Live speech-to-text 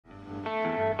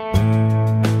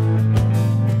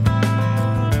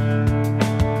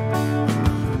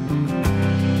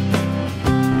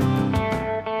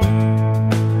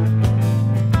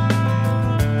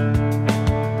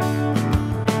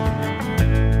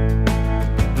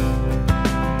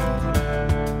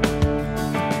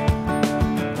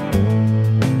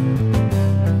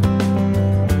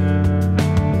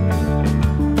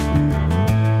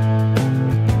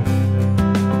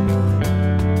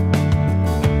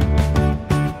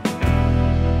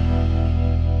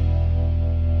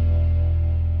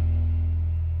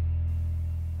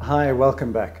Hi,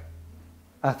 welcome back.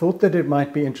 I thought that it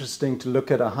might be interesting to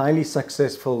look at a highly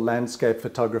successful landscape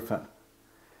photographer.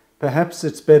 Perhaps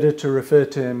it's better to refer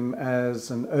to him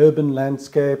as an urban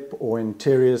landscape or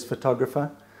interiors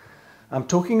photographer. I'm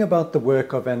talking about the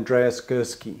work of Andreas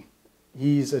Gursky.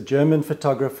 He's a German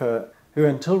photographer who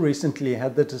until recently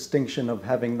had the distinction of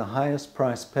having the highest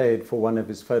price paid for one of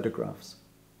his photographs.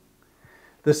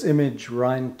 This image,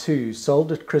 Rhine 2,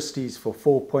 sold at Christies for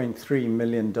 $4.3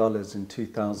 million in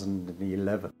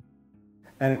 2011.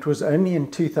 And it was only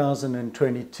in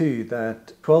 2022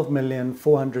 that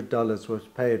 $12,400,000 was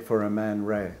paid for a Man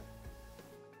Ray.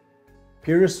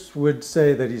 Purists would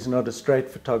say that he's not a straight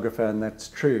photographer, and that's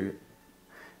true,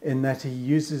 in that he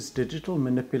uses digital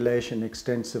manipulation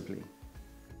extensively.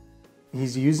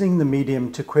 He's using the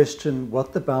medium to question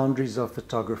what the boundaries of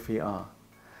photography are,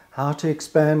 how to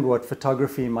expand what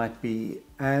photography might be,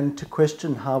 and to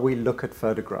question how we look at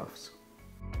photographs.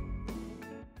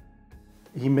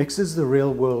 He mixes the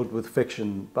real world with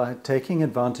fiction by taking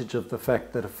advantage of the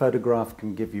fact that a photograph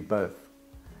can give you both.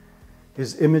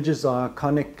 His images are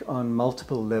iconic on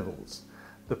multiple levels.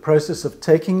 The process of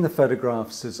taking the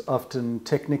photographs is often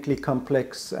technically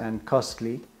complex and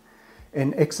costly.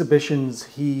 In exhibitions,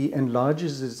 he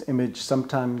enlarges his image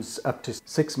sometimes up to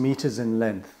 6 meters in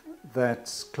length.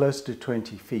 That's close to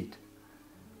 20 feet.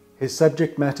 His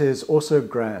subject matter is also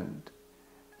grand.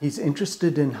 He's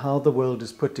interested in how the world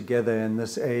is put together in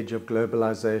this age of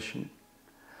globalization,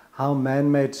 how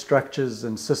man-made structures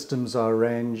and systems are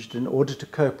arranged in order to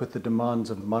cope with the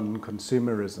demands of modern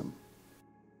consumerism.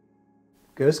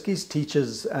 Gursky's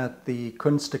teachers at the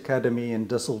Kunstakademie in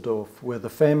Düsseldorf were the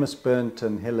famous Bernd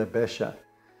and Hille Becher,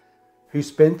 who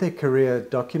spent their career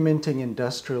documenting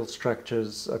industrial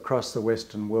structures across the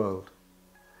Western world.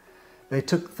 They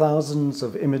took thousands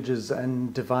of images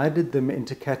and divided them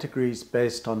into categories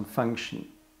based on function.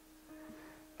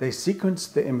 They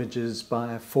sequenced the images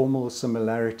by formal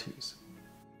similarities.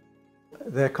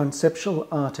 Their conceptual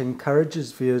art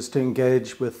encourages viewers to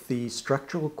engage with the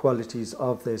structural qualities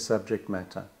of their subject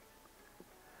matter.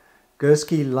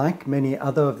 Gursky, like many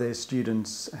other of their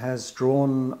students, has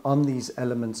drawn on these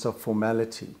elements of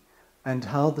formality and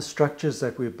how the structures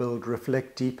that we build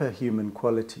reflect deeper human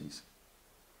qualities.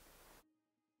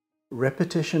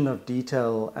 Repetition of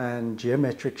detail and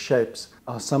geometric shapes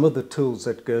are some of the tools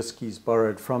that Gursky's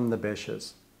borrowed from the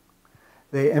Bechers.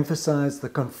 They emphasize the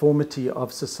conformity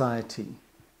of society.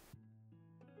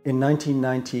 In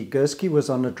 1990, Gursky was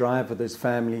on a drive with his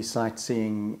family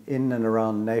sightseeing in and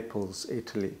around Naples,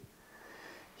 Italy.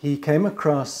 He came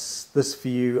across this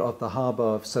view of the harbour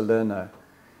of Salerno.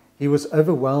 He was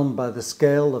overwhelmed by the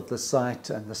scale of the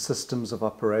site and the systems of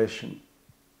operation.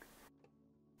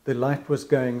 The light was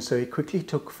going, so he quickly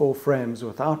took 4 frames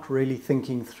without really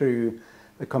thinking through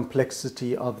the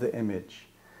complexity of the image,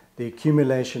 the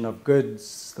accumulation of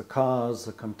goods, the cars,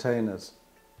 the containers.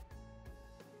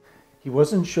 He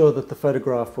wasn't sure that the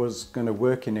photograph was going to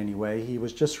work in any way. He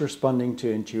was just responding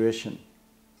to intuition.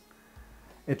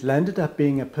 It landed up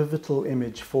being a pivotal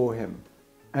image for him,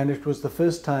 and it was the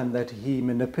first time that he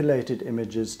manipulated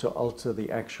images to alter the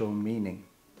actual meaning.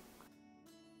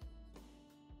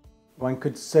 One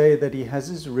could say that he has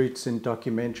his roots in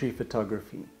documentary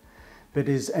photography, but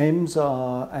his aims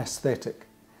are aesthetic.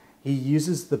 He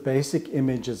uses the basic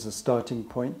image as a starting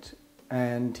point,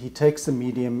 and he takes the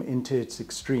medium into its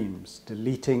extremes,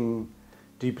 deleting,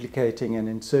 duplicating, and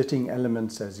inserting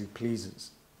elements as he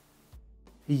pleases.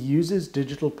 He uses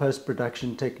digital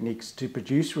post-production techniques to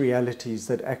produce realities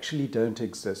that actually don't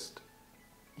exist.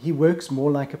 He works more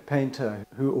like a painter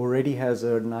who already has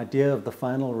an idea of the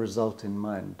final result in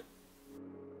mind.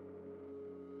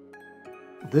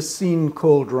 This scene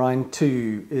called Rhine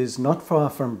 2 is not far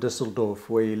from Düsseldorf,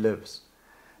 where he lives.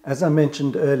 As I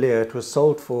mentioned earlier, it was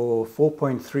sold for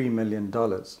 $4.3 million.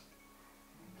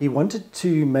 He wanted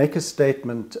to make a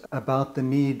statement about the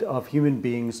need of human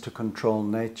beings to control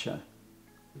nature.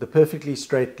 The perfectly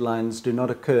straight lines do not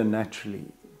occur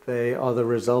naturally. They are the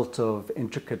result of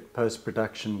intricate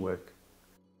post-production work.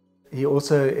 He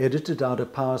also edited out a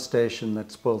power station that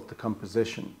spoilt the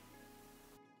composition.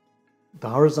 The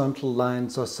horizontal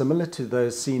lines are similar to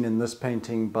those seen in this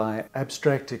painting by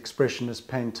abstract expressionist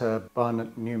painter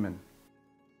Barnett Newman.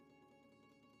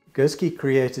 Gursky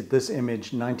created this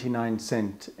image 99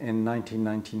 cent in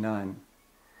 1999.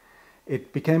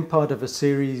 It became part of a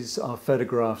series of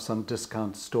photographs on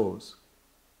discount stores.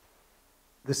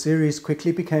 The series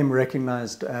quickly became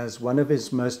recognized as one of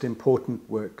his most important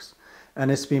works,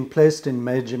 and it's been placed in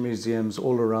major museums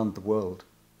all around the world.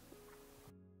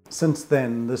 Since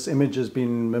then, this image has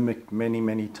been mimicked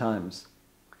many times.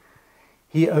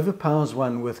 He overpowers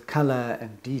one with color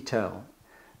and detail,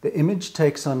 The image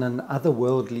takes on an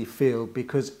otherworldly feel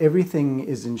because everything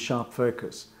is in sharp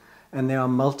focus and there are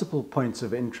multiple points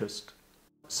of interest.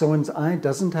 So one's eye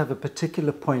doesn't have a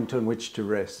particular point on which to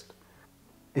rest.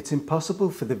 It's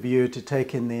impossible for the viewer to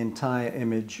take in the entire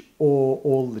image or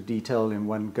all the detail in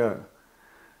one go.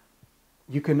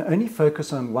 You can only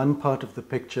focus on one part of the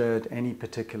picture at any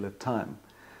particular time.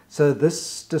 So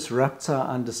this disrupts our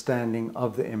understanding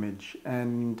of the image,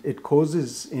 and it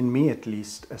causes, in me at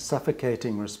least, a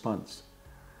suffocating response.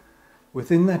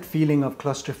 Within that feeling of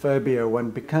claustrophobia,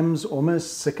 one becomes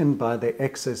almost sickened by the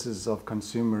excesses of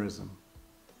consumerism.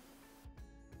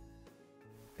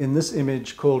 In this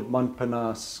image called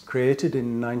Montparnasse, created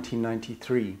in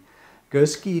 1993,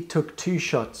 Gursky took 2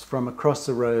 shots from across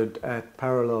the road at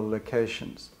parallel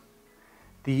locations.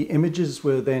 The images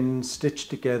were then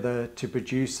stitched together to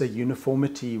produce a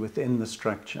uniformity within the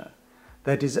structure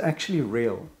that is actually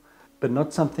real, but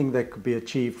not something that could be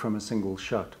achieved from a single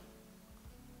shot.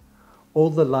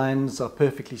 All the lines are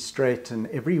perfectly straight and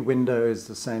every window is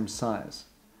the same size.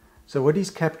 So what he's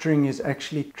capturing is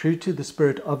actually true to the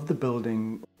spirit of the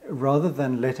building rather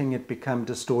than letting it become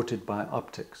distorted by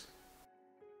optics.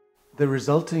 The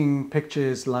resulting picture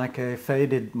is like a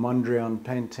faded Mondrian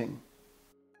painting.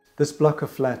 This block of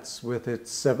flats with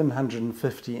its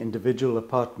 750 individual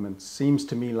apartments seems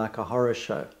to me like a horror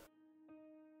show.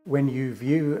 When you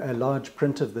view a large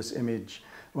print of this image,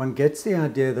 one gets the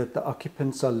idea that the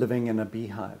occupants are living in a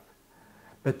beehive.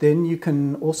 But then you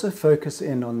can also focus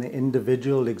in on the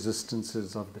individual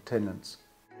existences of the tenants.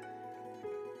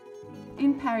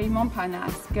 In Paris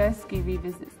Montparnasse, Gursky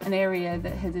revisits an area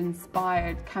that had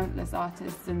inspired countless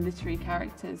artists and literary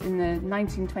characters in the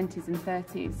 1920s and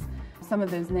 30s. Some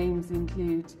of those names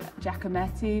include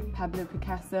Giacometti, Pablo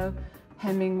Picasso,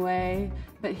 Hemingway,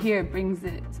 but here brings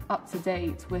it up to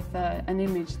date with an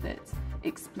image that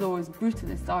explores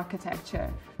brutalist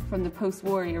architecture from the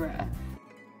post-war era.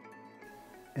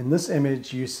 In this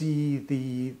image, you see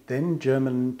the then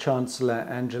German Chancellor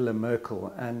Angela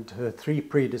Merkel and her 3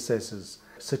 predecessors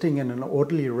sitting in an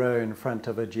orderly row in front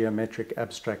of a geometric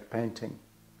abstract painting.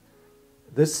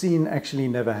 This scene actually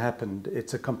never happened.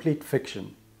 It's a complete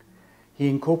fiction. He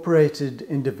incorporated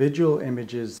individual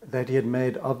images that he had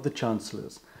made of the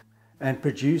chancellors and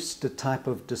produced a type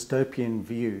of dystopian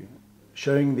view,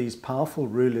 showing these powerful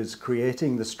rulers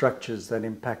creating the structures that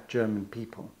impact German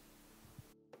people.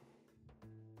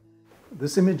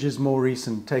 This image is more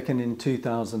recent, taken in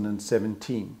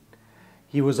 2017.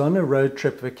 He was on a road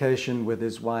trip vacation with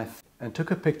his wife and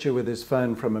took a picture with his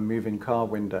phone from a moving car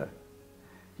window.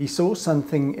 He saw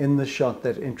something in the shot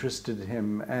that interested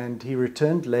him and he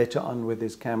returned later on with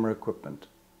his camera equipment.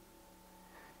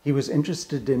 He was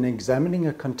interested in examining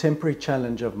a contemporary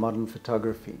challenge of modern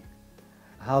photography,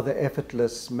 how the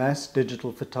effortless mass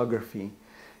digital photography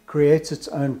creates its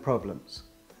own problems.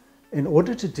 In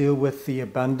order to deal with the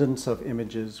abundance of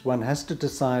images, one has to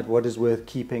decide what is worth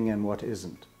keeping and what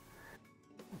isn't.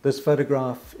 This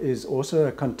photograph is also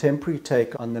a contemporary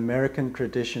take on the American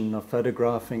tradition of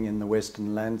photographing in the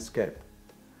Western landscape.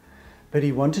 But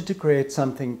he wanted to create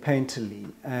something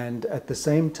painterly and at the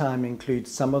same time include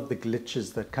some of the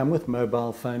glitches that come with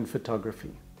mobile phone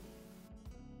photography.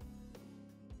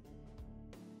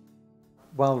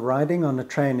 While riding on a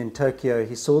train in Tokyo,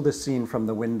 he saw the scene from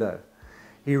the window.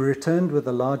 He returned with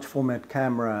a large format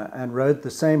camera and rode the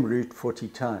same route 40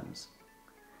 times.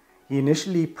 He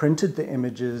initially printed the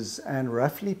images and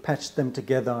roughly patched them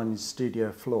together on his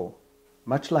studio floor,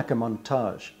 much like a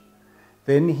montage.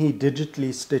 Then he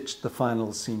digitally stitched the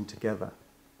final scene together.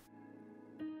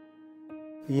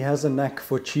 He has a knack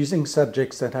for choosing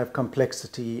subjects that have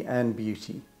complexity and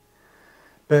beauty.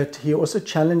 But he also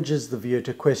challenges the viewer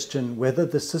to question whether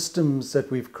the systems that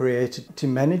we've created to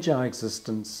manage our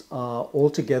existence are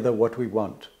altogether what we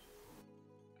want.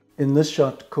 In this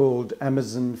shot called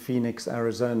Amazon, Phoenix,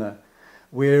 Arizona,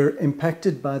 we're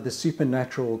impacted by the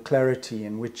supernatural clarity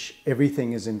in which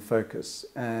everything is in focus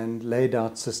and laid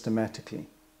out systematically.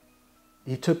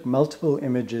 He took multiple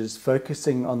images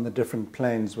focusing on the different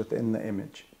planes within the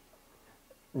image.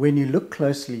 When you look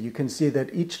closely, you can see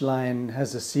that each line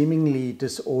has a seemingly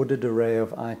disordered array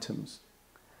of items.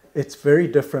 It's very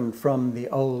different from the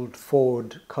old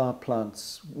Ford car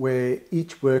plants where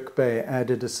each work bay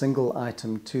added a single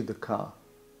item to the car.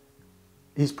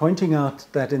 He's pointing out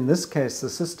that in this case, the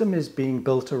system is being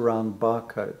built around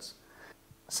barcodes.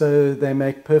 So they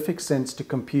make perfect sense to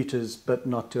computers, but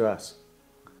not to us.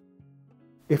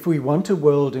 If we want a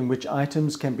world in which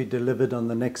items can be delivered on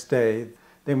the next day,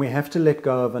 then we have to let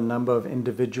go of a number of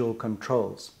individual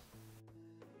controls.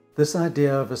 This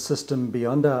idea of a system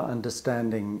beyond our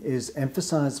understanding is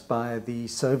emphasized by the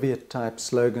Soviet-type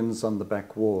slogans on the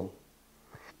back wall.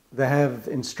 They have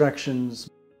instructions: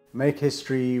 make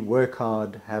history, work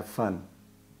hard, have fun.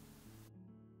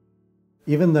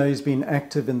 Even though he's been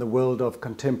active in the world of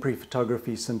contemporary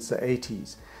photography since the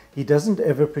 80s, he doesn't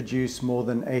ever produce more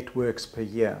than 8 works per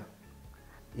year.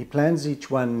 He plans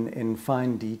each one in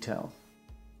fine detail.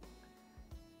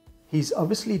 He's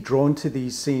obviously drawn to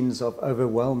these scenes of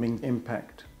overwhelming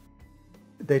impact.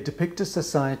 They depict a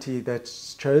society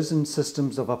that's chosen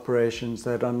systems of operations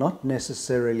that are not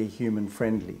necessarily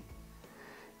human-friendly.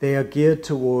 They are geared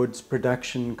towards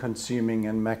production, consuming,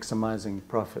 and maximizing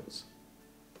profits.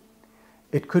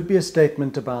 It could be a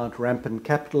statement about rampant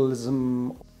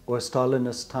capitalism or a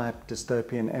Stalinist-type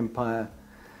dystopian empire,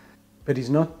 but he's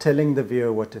not telling the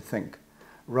viewer what to think.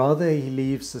 Rather, he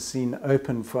leaves the scene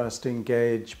open for us to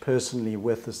engage personally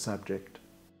with the subject.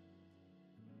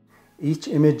 Each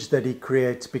image that he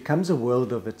creates becomes a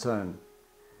world of its own.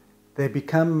 They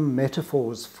become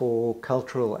metaphors for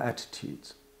cultural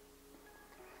attitudes.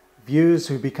 Viewers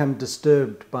who become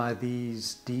disturbed by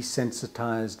these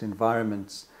desensitized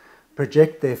environments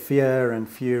project their fear and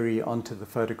fury onto the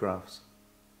photographs.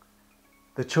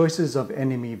 The choices of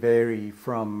enemy vary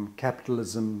from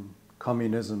capitalism,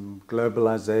 communism,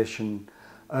 globalization,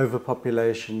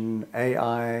 overpopulation,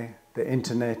 AI, the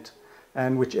internet,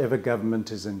 and whichever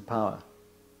government is in power.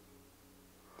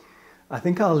 I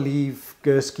think I'll leave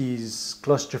Gursky's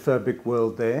claustrophobic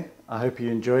world there. I hope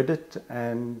you enjoyed it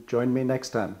and join me next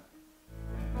time.